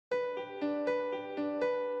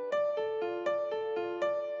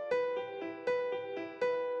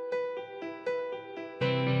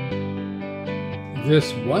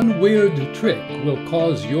This one weird trick will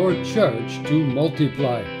cause your church to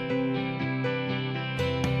multiply.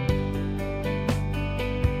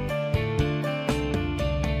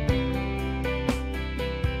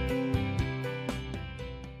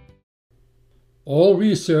 All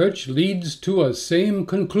research leads to a same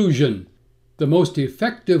conclusion. The most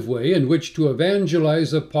effective way in which to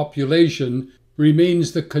evangelize a population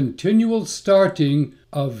remains the continual starting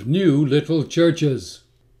of new little churches.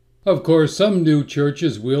 Of course, some new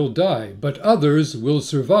churches will die, but others will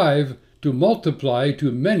survive to multiply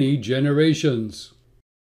to many generations.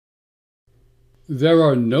 There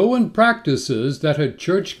are known practices that a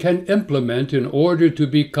church can implement in order to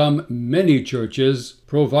become many churches,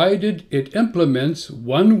 provided it implements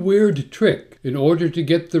one weird trick in order to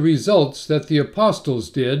get the results that the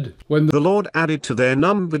apostles did when the Lord added to their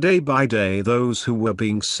number day by day those who were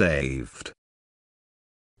being saved.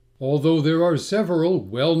 Although there are several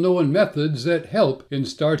well-known methods that help in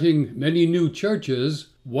starting many new churches,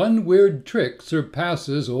 one weird trick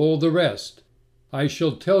surpasses all the rest. I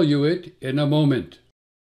shall tell you it in a moment.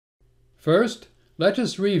 First, let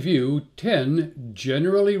us review 10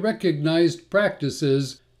 generally recognized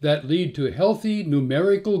practices that lead to healthy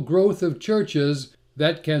numerical growth of churches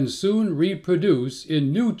that can soon reproduce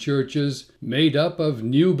in new churches made up of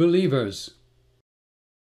new believers.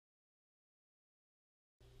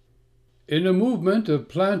 In a movement of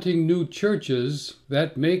planting new churches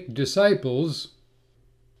that make disciples,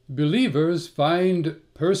 believers find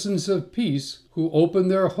persons of peace who open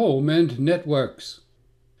their home and networks.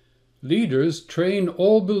 Leaders train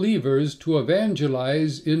all believers to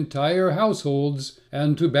evangelize entire households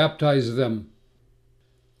and to baptize them.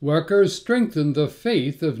 Workers strengthen the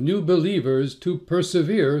faith of new believers to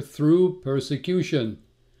persevere through persecution.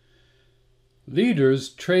 Leaders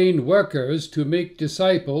train workers to make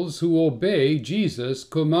disciples who obey Jesus'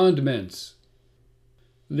 commandments.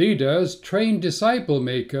 Leaders train disciple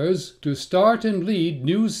makers to start and lead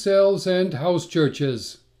new cells and house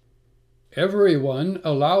churches. Everyone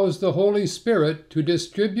allows the Holy Spirit to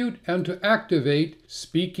distribute and to activate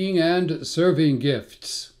speaking and serving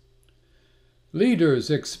gifts. Leaders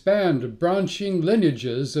expand branching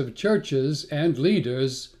lineages of churches and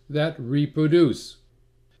leaders that reproduce.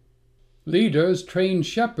 Leaders train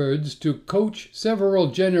shepherds to coach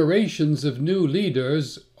several generations of new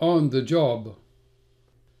leaders on the job.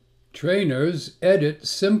 Trainers edit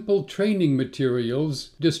simple training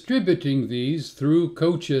materials, distributing these through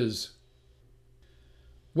coaches.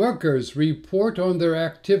 Workers report on their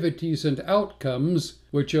activities and outcomes,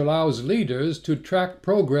 which allows leaders to track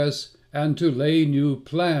progress and to lay new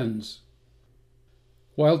plans.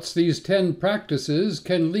 Whilst these 10 practices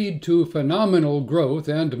can lead to phenomenal growth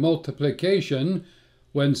and multiplication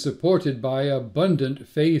when supported by abundant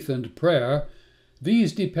faith and prayer,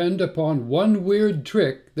 these depend upon one weird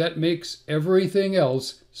trick that makes everything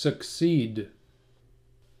else succeed.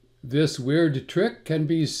 This weird trick can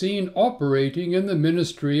be seen operating in the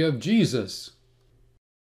ministry of Jesus.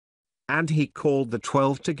 And he called the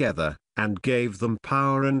 12 together, and gave them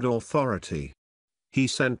power and authority. He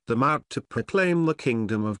sent them out to proclaim the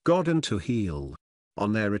kingdom of God and to heal.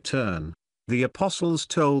 On their return, the apostles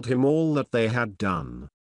told him all that they had done,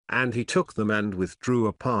 and he took them and withdrew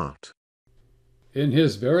apart. In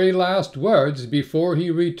his very last words before he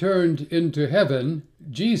returned into heaven,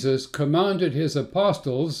 Jesus commanded his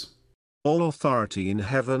apostles, "All authority in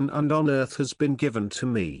heaven and on earth has been given to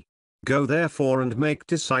me. Go therefore and make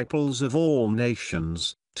disciples of all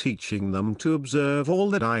nations, teaching them to observe all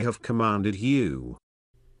that I have commanded you."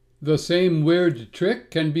 The same weird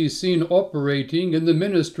trick can be seen operating in the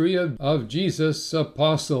ministry of Jesus'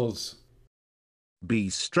 apostles. Be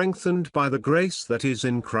strengthened by the grace that is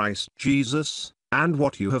in Christ Jesus, and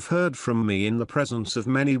what you have heard from me in the presence of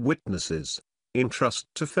many witnesses, entrust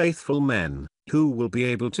to faithful men, who will be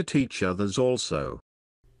able to teach others also.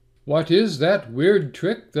 What is that weird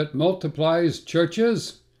trick that multiplies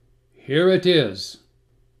churches? Here it is.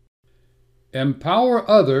 Empower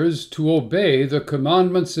others to obey the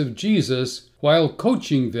commandments of Jesus while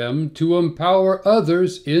coaching them to empower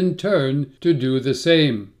others in turn to do the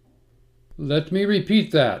same. Let me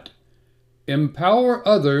repeat that. Empower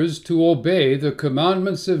others to obey the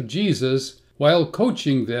commandments of Jesus while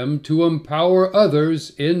coaching them to empower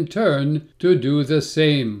others in turn to do the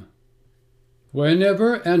same.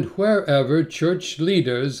 Whenever and wherever church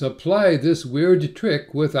leaders apply this weird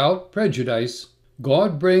trick without prejudice,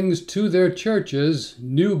 God brings to their churches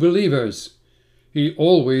new believers. He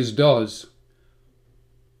always does.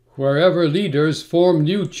 Wherever leaders form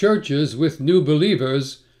new churches with new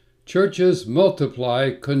believers, churches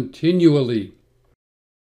multiply continually.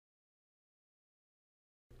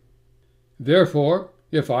 Therefore,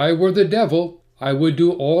 if I were the devil, I would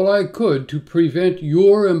do all I could to prevent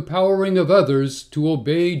your empowering of others to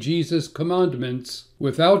obey Jesus' commandments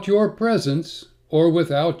without your presence or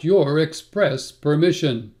without your express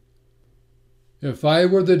permission. If I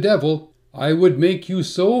were the devil, I would make you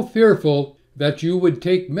so fearful that you would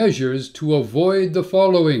take measures to avoid the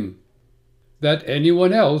following: that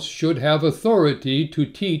anyone else should have authority to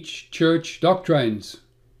teach church doctrines,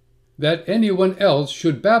 that anyone else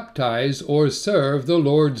should baptize or serve the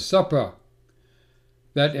Lord's Supper,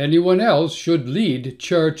 that anyone else should lead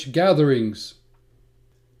church gatherings,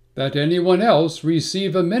 that anyone else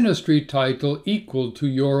receive a ministry title equal to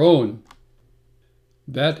your own,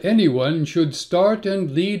 that anyone should start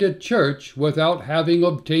and lead a church without having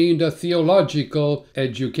obtained a theological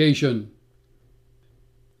education,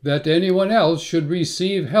 that anyone else should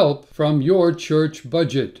receive help from your church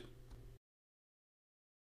budget.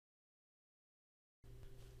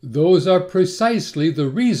 Those are precisely the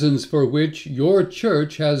reasons for which your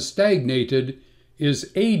church has stagnated,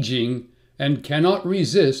 is aging, and cannot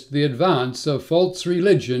resist the advance of false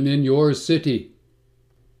religion in your city.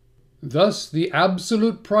 Thus, the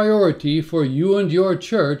absolute priority for you and your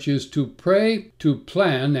church is to pray, to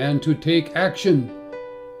plan, and to take action.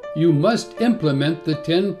 You must implement the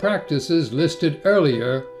 10 practices listed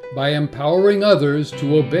earlier by empowering others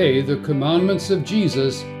to obey the commandments of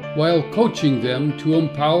Jesus while coaching them to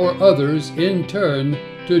empower others in turn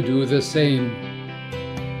to do the same.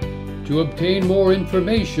 To obtain more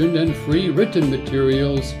information and free written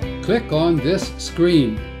materials, click on this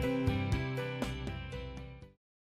screen.